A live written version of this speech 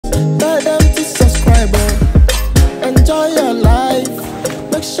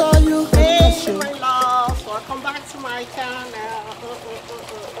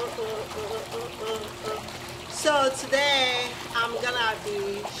gonna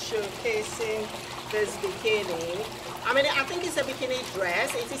be showcasing this bikini. I mean, I think it's a bikini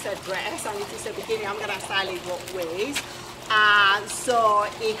dress. It is a dress and it is a bikini. I'm gonna style it both ways. So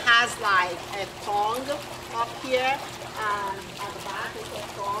it has like a thong up here, and at the back is a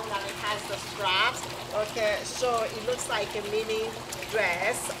thong, and it has the straps. Okay, so it looks like a mini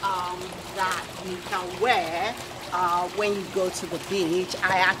dress that you can wear when you go to the beach.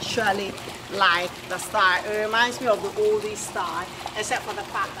 I actually like the style. It reminds me of the oldie style, except for the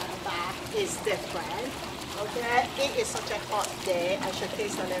fact that the back is different. Okay, it is such a hot day. I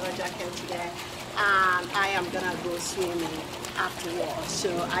showcased the leather jacket today, and I am gonna go swimming afterwards. So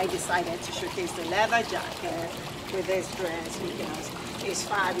I decided to showcase the leather jacket with this dress because it's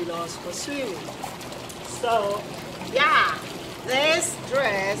fabulous for swimming. So yeah, this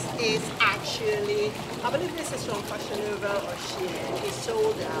dress is actually, I believe this is from Fashion Nova or Shein. It's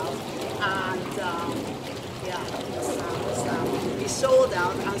sold out, and yeah, it's sold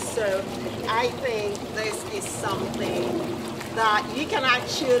out, and so I think this is something that you can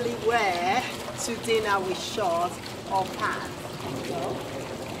actually wear to dinner with shorts or pants. Look.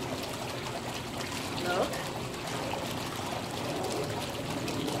 Look.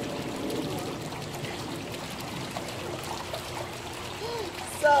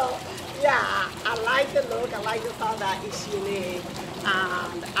 So yeah, I like the look, I like the fact that it's unique,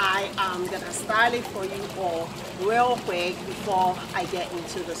 and I am gonna style it for you all real quick before I get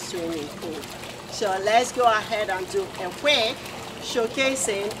into the swimming pool. So let's go ahead and do a quick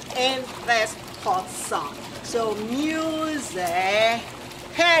showcasing in this hot sun. So music,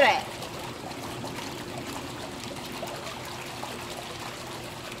 hit it!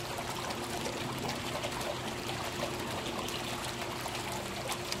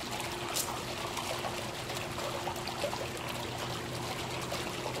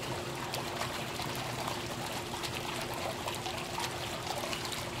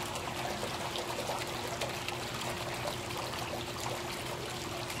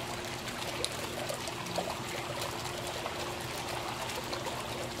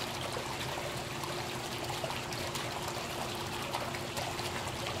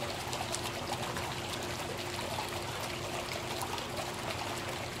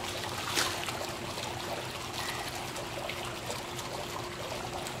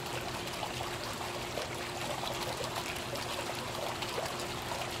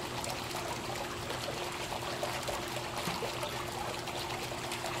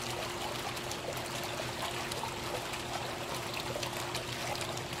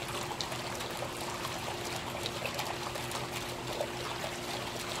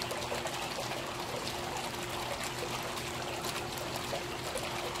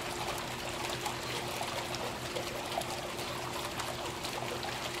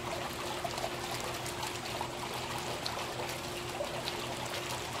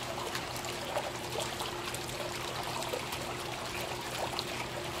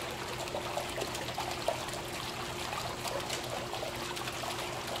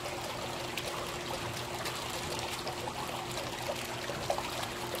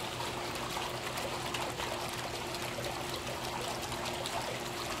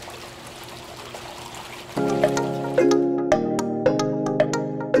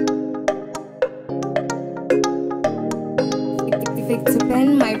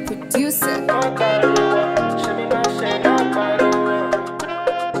 My producer.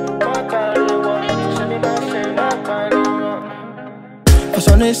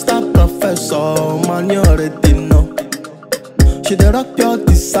 Fashionistaprofessor, man, you already know. She dey rock your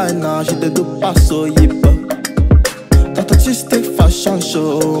designer, she dey do paso yipa. That artistic fashion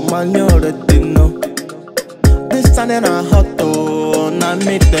show, man, you already know. This time in a hot oh, now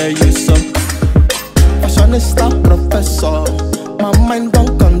me tell you so. Fashionistaprofessor, my mind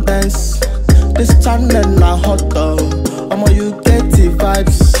don't condense. This channel a hot dog. You get the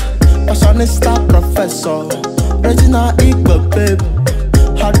vibes. Fashionistaprofessor, original equal babe.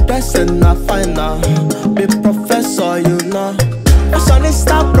 Hot dressing a finer. Be professor, you know.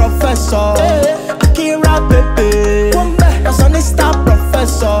 Fashionistaprofessor, Akira baby.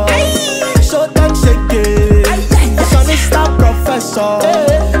 Fashionistaprofessor, show them shake it. Fashionistaprofessor,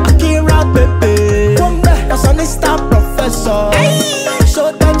 Akira baby. Fashionistaprofessor, show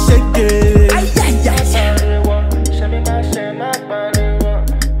them shake it.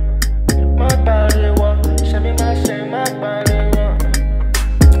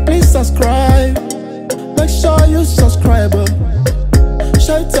 Please subscribe, make sure you subscribe.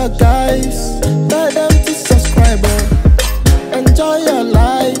 Shout your guys, tell them to subscribe. Enjoy your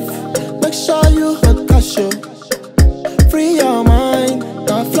life, make sure you hot cash. Free your mind,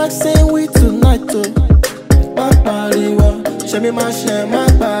 not flexing with tonight. Show me my share, my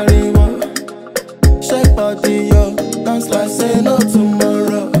body, shake body, yo. Dance like say no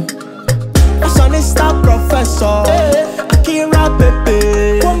tomorrow. Fashionistaprofessor, Akira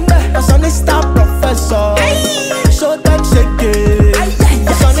baby. Fashionistaprofessor, show them shake it.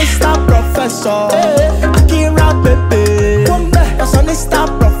 Fashionistaprofessor, Akira baby.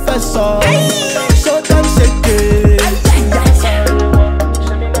 Fashionistaprofessor, show them shake it.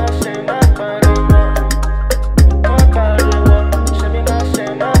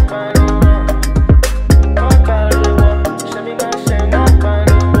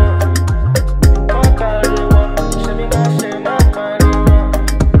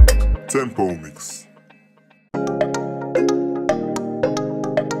 Tempo mix.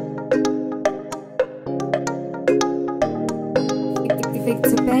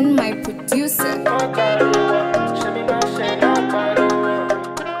 Victor Ben, my producer.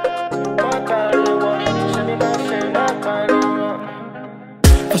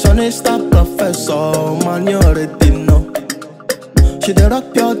 Fashionistaprofessor, man, you already know. She dey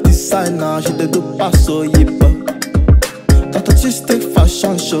rock your designer, she dey do paso yipa. That artistic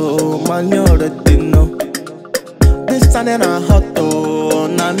fashion show, man, you already know. This time in a hot oh,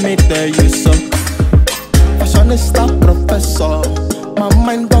 now me there you so. Fashionistaprofessor, my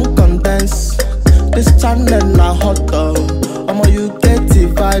mind don't condense. This channel na hot oh, I'ma you get the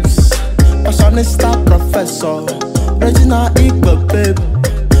vibes. Fashionistaprofessor, original equal babe.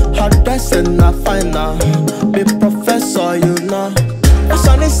 Hard dressing na fine now, be professor you know.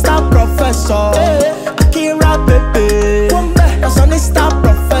 Fashionistaprofessor, Akira baby.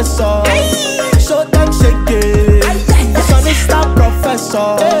 Fashionistaprofessor, show them shake it.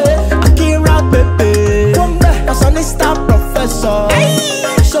 Fashionistaprofessor, Akira baby. Fashionistaprofessor,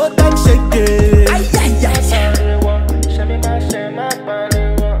 show them shake it.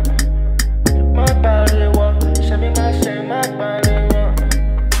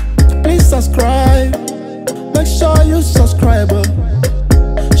 Please subscribe, make sure you subscribe.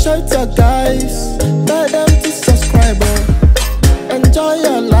 Shout your guys, tell them to subscribe. Enjoy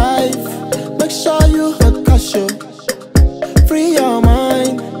your life, make sure you hot cash. Free your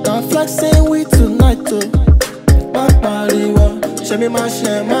mind, now flexing with tonight. My body, show me my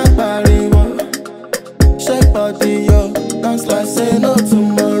share, my body, shake body, yo. Dance like say no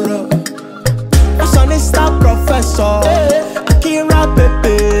tomorrow. Fashionistaprofessor, Akira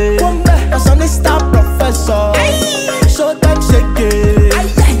baby. Fashionistaprofessor, show them shake it.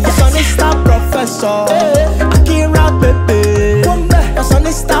 Fashionistaprofessor, Akira baby.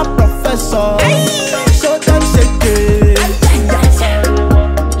 Fashionistaprofessor, show them shake it.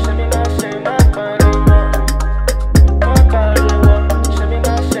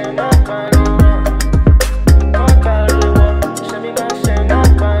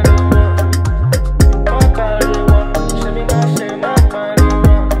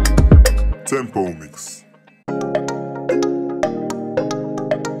 Tempo mix.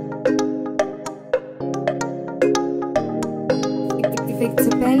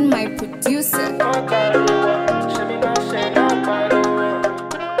 Victor Ben, my producer.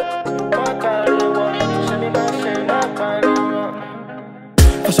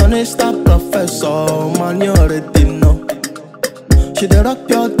 Fashionistaprofessor, man, you already know. She dey rock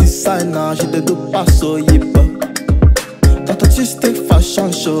your designer, she dey do paso yipa. That artistic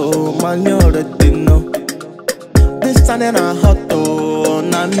fashion show, man, you already know. This time in a hot oh,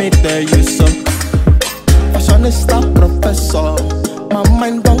 now me there you so. Fashionistaprofessor, my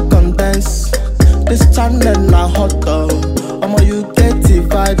mind don't condense. This channel na hot oh, I'ma you get the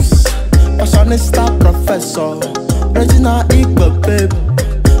vibes. Fashionistaprofessor, original equal babe.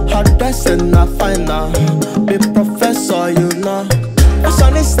 Hard dressing na fine now, be professor you know.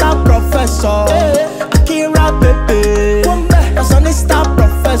 Fashionistaprofessor, Akira baby.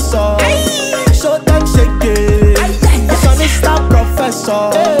 Fashionistaprofessor, show them shake it.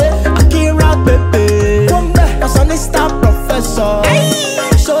 Fashionistaprofessor, Akira baby. Fashionistaprofessor,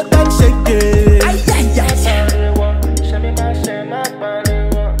 show them shake it.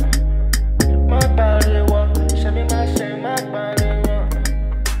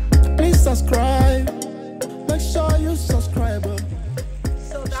 Please subscribe, make sure you subscribe.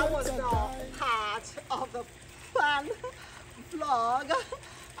 So that was the part of the fun vlog.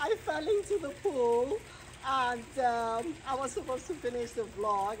 I fell into the pool and I was supposed to finish the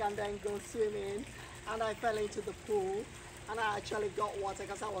vlog and then go swimming, and I fell into the pool and I actually got water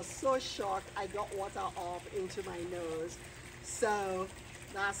because I was so shocked. I got water off into my nose. So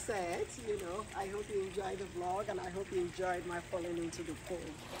that's it, you know. I hope you enjoyed the vlog and I hope you enjoyed my falling into the pool.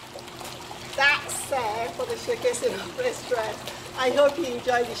 That's it for the showcasing of this dress. I hope you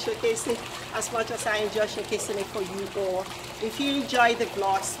enjoy the showcasing as much as I enjoy showcasing it for you all. If you enjoy the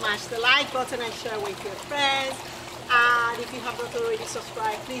vlog, smash the like button and share with your friends. And if you have not already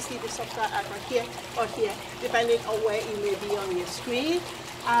subscribed, please hit the subscribe icon here or here, depending on where it may be on your screen.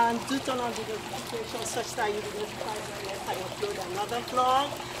 And do turn on the notifications such that you'll be notified whenever I upload another vlog.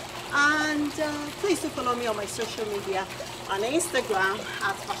 And please do follow me on my social media on Instagram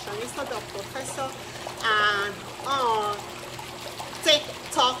at fashionistaprofessor and on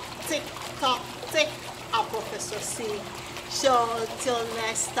TikTok, Professor C. So till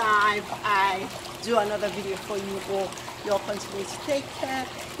next time I do another video for you all, you all continue to take care,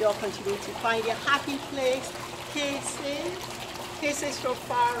 you all continue to find your happy place. Kisses from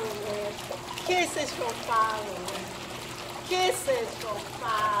far away, kisses from far away, kisses from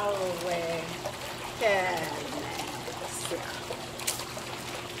far away.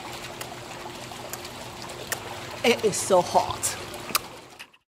 It is so hot.